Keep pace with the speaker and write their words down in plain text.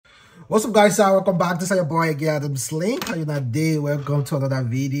What's up, guys? Welcome back. This is your boy again, Adamslink. How you that day? Welcome to another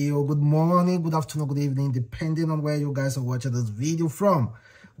video. Good morning, good afternoon, good evening, depending on where you guys are watching this video from.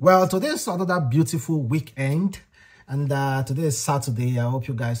 Well, today is another beautiful weekend, and today is Saturday. I hope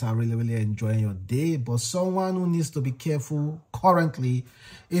you guys are really enjoying your day. But someone who needs to be careful currently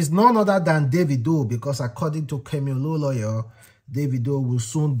is none other than Davido, because according to Kemi Lawyer, Davido will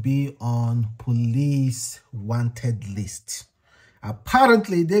soon be on police wanted list.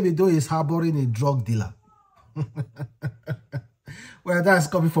 Apparently, Davido is harboring a drug dealer. Well, that's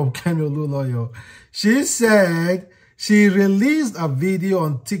coming from Kemi Lawyer. She said she released a video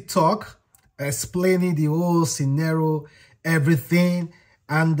on TikTok explaining the whole scenario, everything,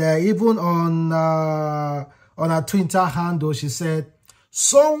 and even on her Twitter handle, she said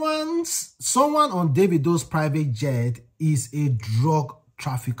someone on Davido's private jet is a drug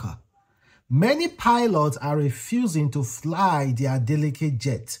trafficker. Many pilots are refusing to fly their delicate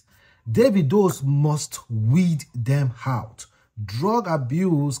jet. Davido's must weed them out. Drug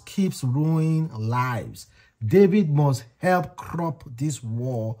abuse keeps ruining lives. David must help crop this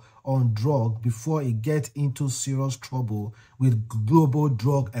war on drug before it gets into serious trouble with global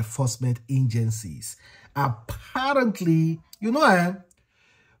drug enforcement agencies. Apparently,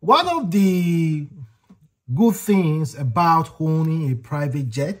 one of the good things about owning a private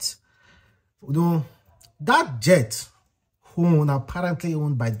jet, that jet apparently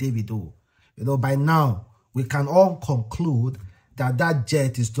owned by Davido, by now we can all conclude that that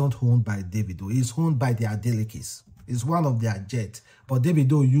jet is not owned by Davido. It's owned by their delicacies. It's one of their jets, but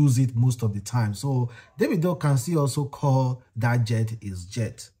Davido use it most of the time. So Davido can still also call that jet his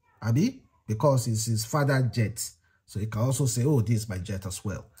jet, because it's his father's jet. So he can also say, oh, this is my jet as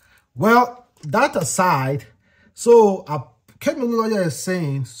well. Well, that aside, so Kemi Lawyer is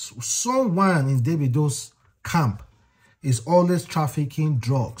saying someone in Davido's camp is always trafficking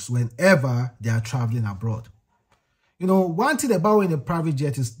drugs whenever they are traveling abroad. One thing about in a private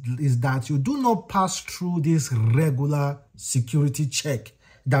jet is that you do not pass through this regular security check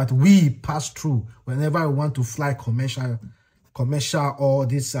that we pass through whenever we want to fly commercial or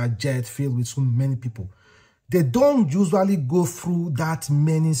this jet filled with so many people. They don't usually go through that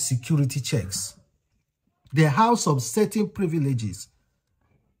many security checks. They have some certain privileges.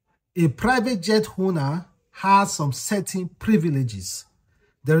 A private jet owner has some certain privileges.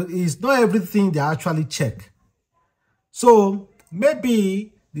 There is not everything they actually check. So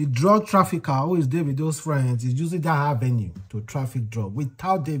maybe the drug trafficker, who is Davido's friend, is using that avenue to traffic drug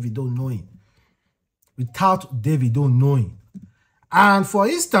without Davido knowing. And for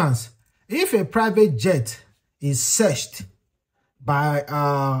instance, if a private jet is searched by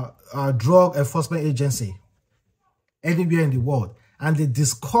a drug enforcement agency anywhere in the world, and they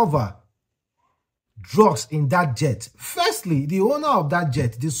discover drugs in that jet, firstly, the owner of that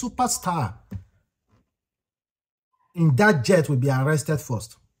jet, the superstar in that jet, will be arrested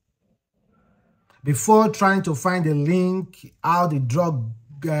first before trying to find a link how the drug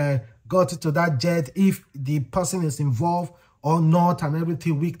got into that jet, if the person is involved or not, and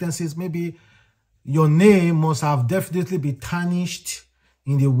everything, weaknesses. Maybe your name must have definitely been tarnished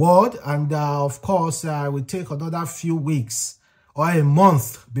in the world, and of course it will take another few weeks or a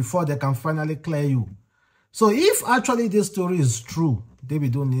month before they can finally clear you. So if actually this story is true,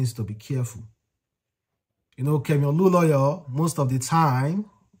 Davido needs to be careful. Kemi Lawyer, most of the time,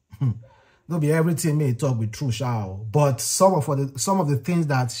 not be everything may talk with true, but some of the things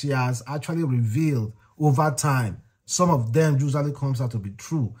that she has actually revealed over time, some of them usually comes out to be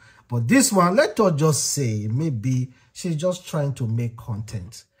true. But this one, let us just say, maybe she's just trying to make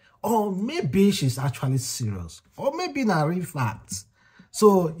content. Or maybe she's actually serious. Or maybe not real facts.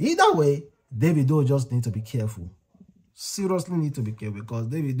 So either way, Davido just needs to be careful. Seriously need to be careful, because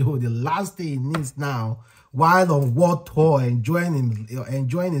Davido, the last thing he needs now, while on world tour,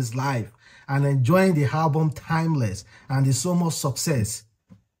 enjoying his life and enjoying the album Timeless and the so much success,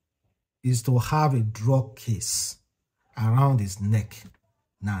 is to have a drug case around his neck.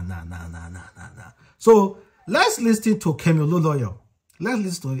 Nah. So let's listen to Kemi Lawyer.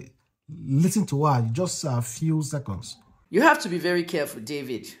 Let's listen to her in just a few seconds. You have to be very careful,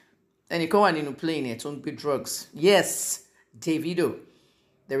 David. And you come on in playing it, don't be drugs. Yes, Davido.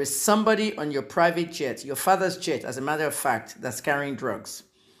 There is somebody on your private jet, your father's jet, as a matter of fact, that's carrying drugs.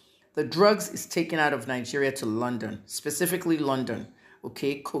 The drugs is taken out of Nigeria to London, specifically London.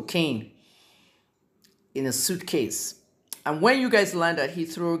 Okay, cocaine in a suitcase. And when you guys land at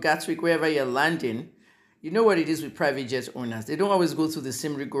Heathrow, Gatwick, wherever you're landing, you know what it is with private jet owners. They don't always go through the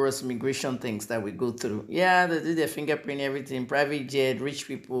same rigorous immigration things that we go through. Yeah, they do their fingerprint, everything, private jet, rich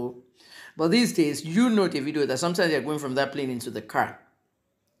people. But these days, Davido, that sometimes they're going from that plane into the car.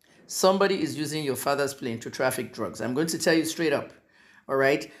 somebody is using your father's plane to traffic drugs. I'm going to tell you straight up. All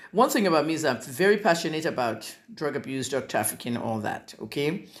right. One thing about me is I'm very passionate about drug abuse, drug trafficking, all that.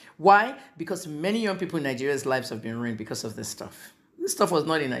 Okay. Why? Because many young people in Nigeria's lives have been ruined because of this stuff. This stuff was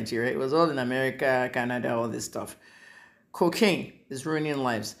not in Nigeria. It was all in America, Canada, all this stuff. Cocaine is ruining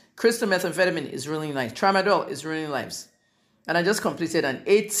lives. Crystal methamphetamine is ruining lives. Tramadol is ruining lives. And I just completed an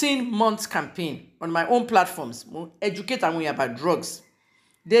 18-month campaign on my own platforms. Educate them about drugs.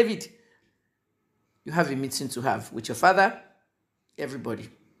 David, you have a meeting to have with your father, everybody.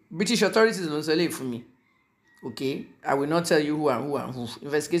 British authorities don't say it for me. Okay? I will not tell you who and who and who.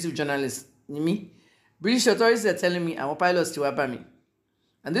 Investigative journalists, me. British authorities are telling me I'm a pilot to Abami.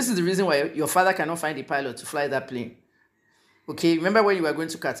 And this is the reason why your father cannot find a pilot to fly that plane. Okay? Remember when you were going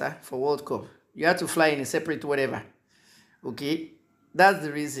to Qatar for World Cup? You had to fly in a separate whatever. Okay? That's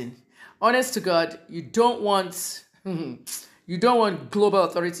the reason. Honest to God, you don't want global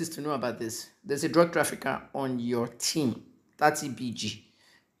authorities to know about this. There's a drug trafficker on your team. That's EBG.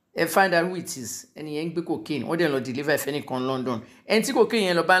 And find out who it is. And he ain't be cocaine. Or they'll deliver if any con London. And see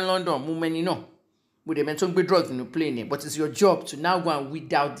cocaine in London, many no. But they mention be drugs in the plane. But it's your job to now go and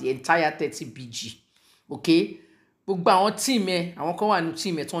weed out the entire 30 BG. Okay? But our team, I want to go and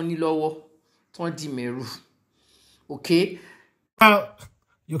team it on the lower. Okay? Well,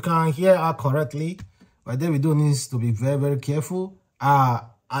 you can hear her correctly. But Davido needs to be very, very careful.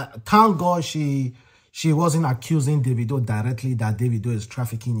 Thank God she wasn't accusing Davido directly that Davido is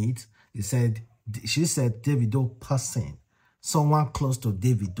trafficking it. She said Davido person, someone close to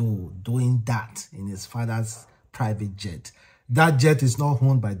Davido doing that in his father's private jet. That jet is not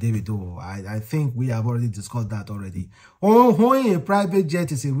owned by Davido. I think we have already discussed that already. Owning a private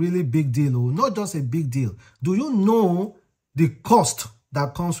jet is a really big deal. Not just a big deal. Do you know the cost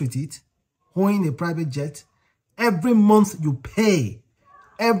that comes with it? Owning a private jet, every month you pay.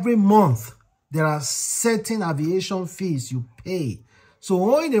 Every month there are certain aviation fees you pay.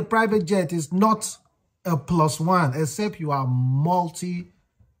 So owning a private jet is not a +1, except you are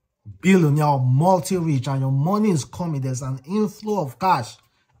multi-billionaire or multi-rich and your money is coming. There's an inflow of cash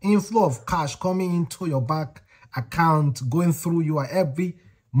coming into your bank account, going through you every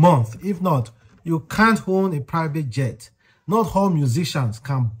month. If not, you can't own a private jet. Not all musicians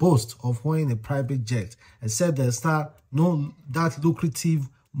can boast of owning a private jet, except there's that lucrative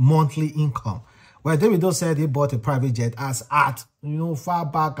monthly income. Well, Davido said he bought a private jet as at, far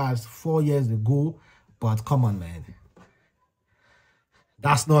back as 4 years ago. But come on, man.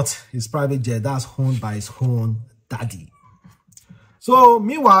 That's not his private jet. That's owned by his own daddy. So,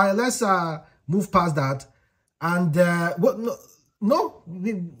 meanwhile, let's move past that. And,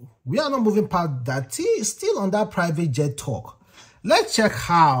 we are not moving past that. Still on that private jet talk. Let's check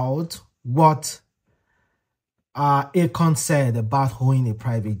out what Akon said about owning a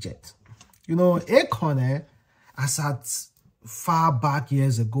private jet. Akon, as at far back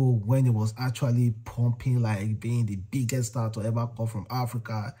years ago when he was actually pumping, like being the biggest star to ever come from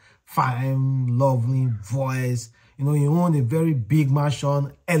Africa, fine, lovely voice. He owned a very big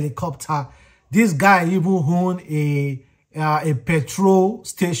mansion, helicopter. This guy even owned a petrol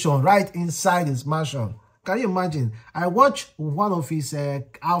station right inside his mansion. Can you imagine? I watched one of his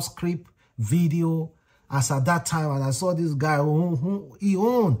house creep video as at that time, and I saw this guy who he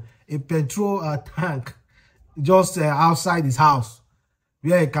owned a petrol tank just outside his house,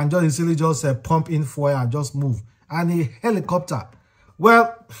 where he can just easily just pump in fuel and just move, and a helicopter.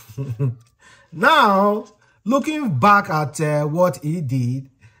 Well, now looking back at what he did,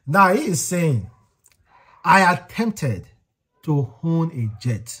 now he is saying, I attempted to own a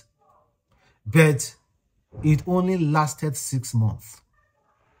jet, but it only lasted 6 months.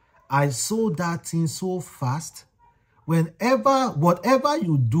 I sold that thing so fast. Whatever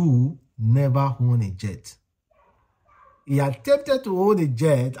you do, never own a jet. He attempted to own a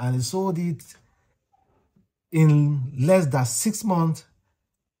jet and he sold it in less than 6 months.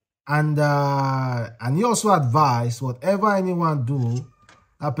 And he also advised whatever anyone do,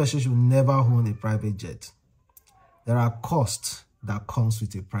 that person should never own a private jet. There are costs that comes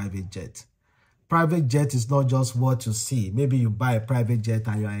with a private jet. Private jet is not just what you see. Maybe you buy a private jet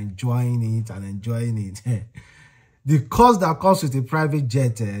and you are enjoying it. The cost that comes with a private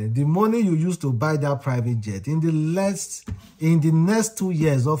jet, the money you use to buy that private jet, in the next 2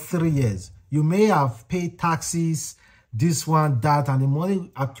 years or 3 years, you may have paid taxes, this one, that, and the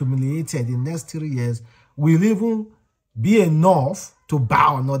money accumulated in the next 3 years will even be enough to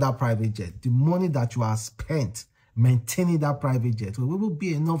buy another private jet. The money that you have spent maintaining that private jet will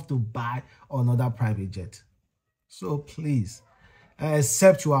be enough to buy another private jet. So please,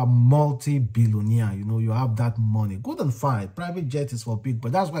 except you are multi-billionaire, you know, you have that money. Good and fine. Private jet is for big,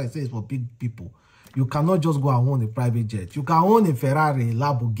 but that's why I say it's for big people. You cannot just go and own a private jet. You can own a Ferrari, a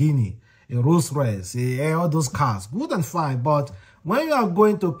Lamborghini, a Rolls Royce, all those cars. Good and fine, but when you are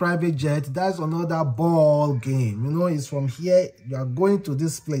going to private jet, that's another ball game. You know, it's from here, you are going to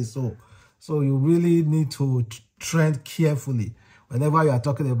this place. So you really need to tread carefully whenever you are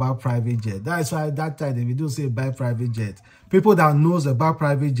talking about private jet. That's why that time if you do say buy private jet, people that knows about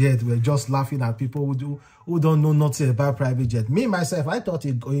private jet were just laughing at people who don't know nothing about private jet. Me, myself, I thought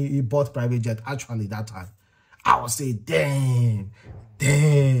he bought private jet actually that time. I would say, damn.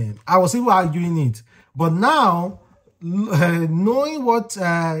 I was even arguing it. But now, knowing what,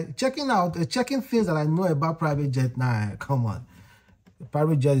 checking things that I know about private jet now, come on.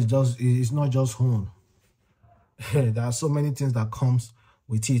 Private jet is not just home. There are so many things that comes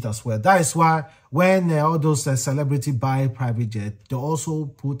with it as well. That is why when all those celebrity buy private jet, they also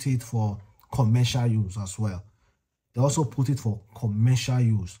put it for commercial use as well. They also put it for commercial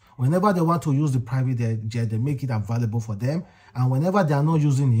use. Whenever they want to use the private jet, they make it available for them. And whenever they are not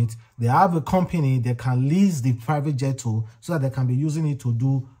using it, they have a company they can lease the private jet to, so that they can be using it to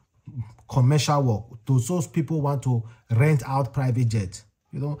do commercial work. To those people want to rent out private jet.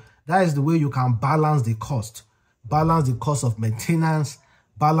 You know, that is the way you can balance the cost. Balance the cost of maintenance,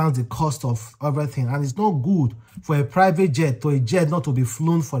 balance the cost of everything. And it's not good for a private jet not to be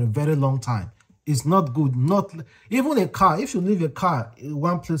flown for a very long time. It's not good. Not even a car. If you leave a car in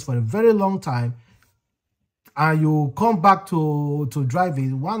one place for a very long time and you come back to drive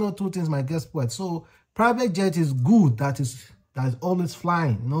it, one or two things might get spoiled. So private jet is good. That is always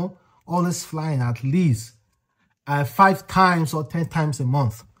flying, you know, always flying at least 5 times or 10 times a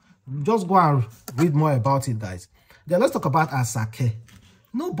month. Just go and read more about it, guys. Then let's talk about Asake.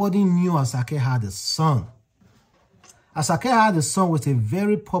 Nobody knew Asake had a son. Asake had a son with a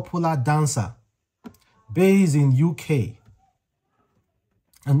very popular dancer based in UK.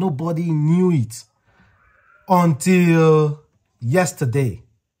 And nobody knew it until yesterday.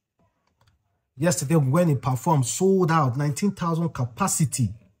 Yesterday when he performed, sold out, 19,000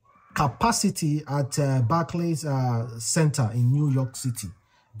 capacity at Barclays Center in New York City,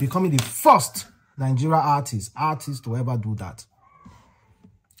 becoming the first Nigeria artist to ever do that.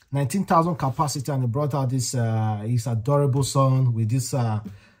 19,000 capacity, and he brought out this his adorable son with this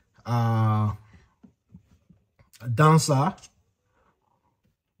dancer.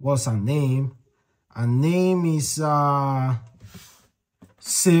 What's her name? Her name is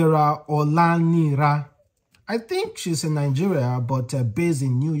Sarah Olanira. I think she's in Nigeria, but based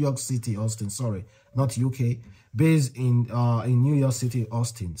in New York City, Austin. Sorry, not UK. Based in New York City,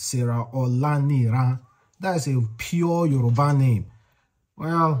 Austin. Sarah Olanira. That is a pure Yoruba name.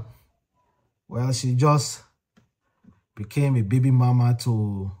 Well, she just became a baby mama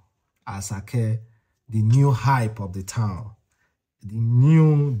to Asake, the new hype of the town, the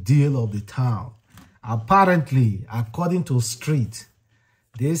new deal of the town. Apparently, according to Street,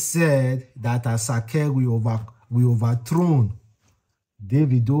 they said that Asake will overthrow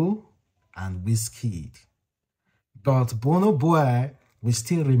Davido and Wizkid. But Bono Boy will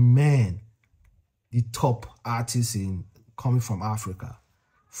still remain the top artist coming from Africa,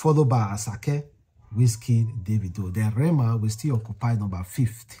 followed by Asake, Wizkid, Davido. Then Rema will still occupy number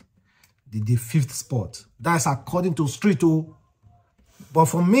 5th, the 5th spot. That's according to Street. But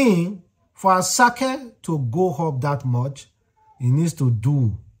for me, for Asake to go up that much, he needs to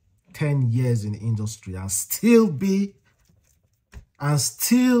do 10 years in the industry and still be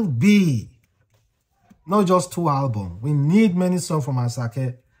not just 2 albums. We need many songs from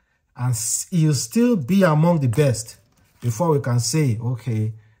Asake, and he'll still be among the best before we can say,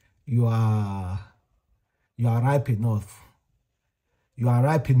 okay, you are ripe enough. You are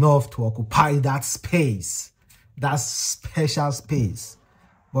ripe enough to occupy that space, that special space.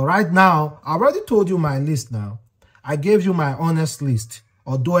 But right now, I already told you my list now. I gave you my honest list.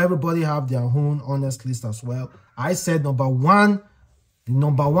 Although everybody have their own honest list as well. I said the number one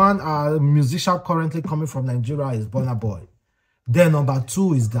musician currently coming from Nigeria is Burna Boy. Then number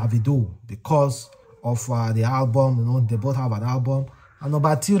 2 is Davido because of the album. You know, they both have an album. And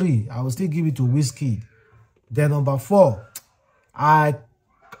number 3, I will still give it to Wizkid. Then number 4, I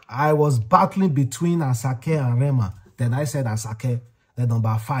was battling between Asake and Rema. Then I said Asake. Then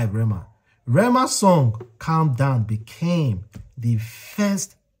number 5, Rema. Rema's song, Calm Down, became the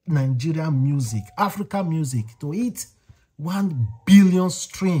first Nigerian music, African music, to hit 1 billion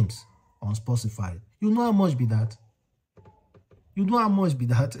streams on Spotify. You know how much be that? You know how much be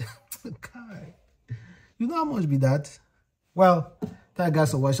that? You know how much be that? Well, thank you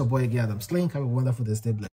guys for watching your boy again, Adamslink. Have a wonderful day. Stay blessed.